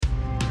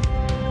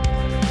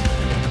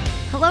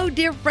Hello,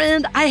 dear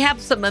friend. I have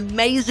some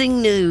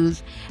amazing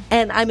news,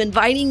 and I'm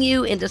inviting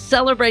you into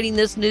celebrating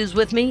this news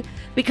with me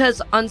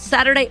because on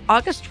Saturday,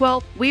 August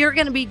 12th, we are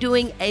going to be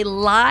doing a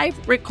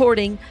live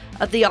recording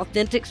of the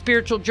Authentic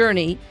Spiritual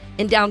Journey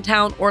in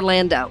downtown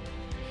Orlando.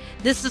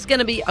 This is going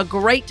to be a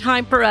great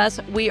time for us.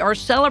 We are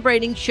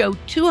celebrating show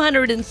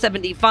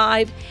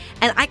 275,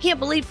 and I can't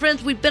believe,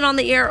 friends, we've been on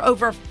the air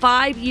over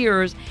 5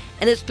 years,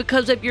 and it's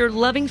because of your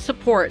loving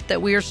support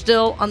that we are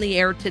still on the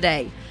air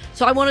today.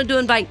 So I wanted to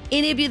invite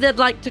any of you that'd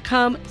like to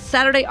come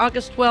Saturday,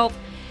 August 12th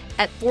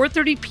at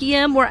 4:30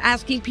 p.m. We're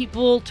asking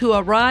people to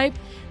arrive.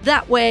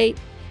 That way,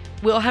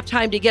 we'll have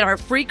time to get our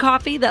free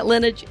coffee that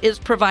Lineage is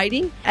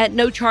providing at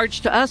no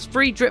charge to us,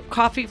 free drip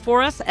coffee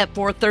for us at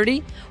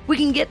 4:30. We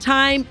can get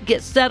time,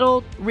 get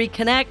settled,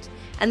 reconnect,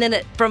 and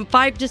then from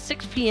 5 to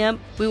 6 p.m.,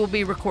 we will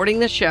be recording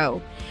the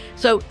show.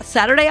 So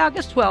Saturday,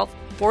 August 12th,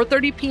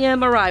 4:30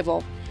 p.m.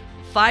 arrival,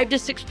 5 to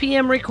 6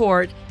 p.m.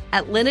 record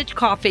at Lineage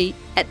Coffee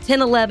at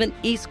 1011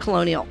 East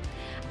Colonial.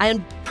 I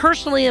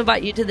personally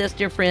invite you to this,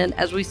 dear friend,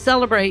 as we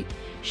celebrate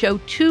show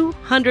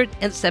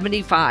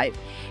 275.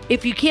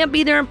 If you can't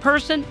be there in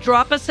person,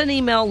 drop us an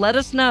email. Let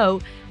us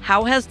know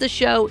how has the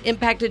show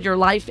impacted your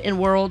life and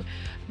world,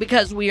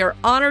 because we are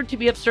honored to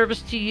be of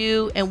service to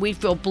you, and we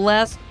feel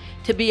blessed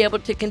to be able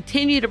to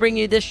continue to bring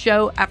you this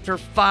show after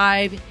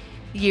 5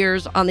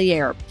 years on the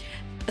air.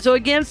 So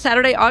again,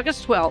 Saturday,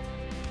 August 12th,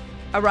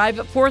 arrive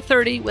at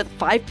 4:30 with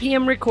 5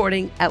 p.m.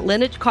 recording at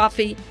Lineage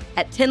Coffee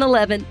at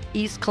 1011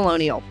 East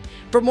Colonial.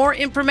 For more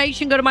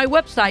information, go to my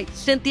website,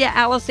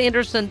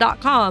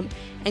 CynthiaAllisAnderson.com,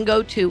 and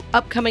go to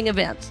upcoming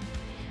events.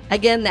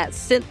 Again, that's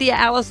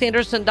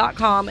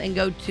CynthiaAllisAnderson.com and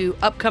go to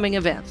upcoming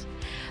events.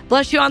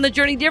 Bless you on the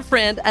journey, dear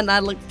friend, and I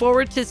look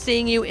forward to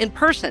seeing you in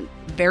person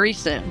very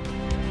soon.